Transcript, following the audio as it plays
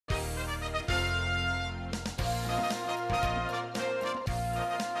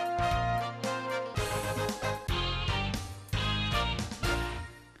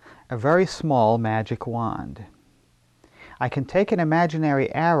a very small magic wand. I can take an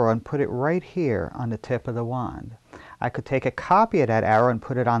imaginary arrow and put it right here on the tip of the wand. I could take a copy of that arrow and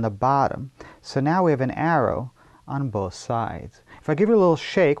put it on the bottom. So now we have an arrow on both sides. If I give it a little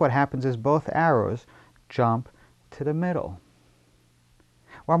shake, what happens is both arrows jump to the middle.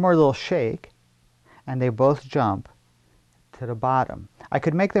 One more little shake, and they both jump to the bottom. I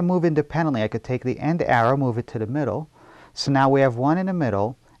could make them move independently. I could take the end arrow, move it to the middle. So now we have one in the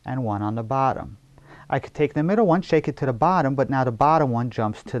middle and one on the bottom. I could take the middle one, shake it to the bottom, but now the bottom one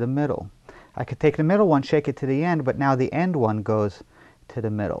jumps to the middle. I could take the middle one, shake it to the end, but now the end one goes to the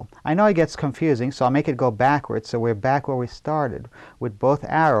middle. I know it gets confusing, so I'll make it go backwards, so we're back where we started, with both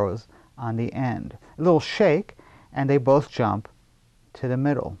arrows on the end. A little shake, and they both jump to the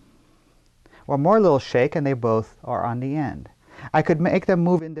middle. One more little shake, and they both are on the end. I could make them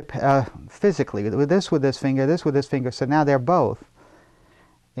move physically, with this finger, this with this finger, so now they're both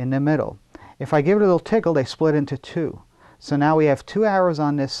in the middle. If I give it a little tickle, they split into two. So now we have two arrows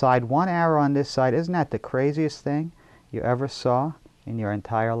on this side, one arrow on this side. Isn't that the craziest thing you ever saw in your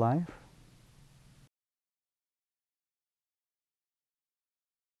entire life?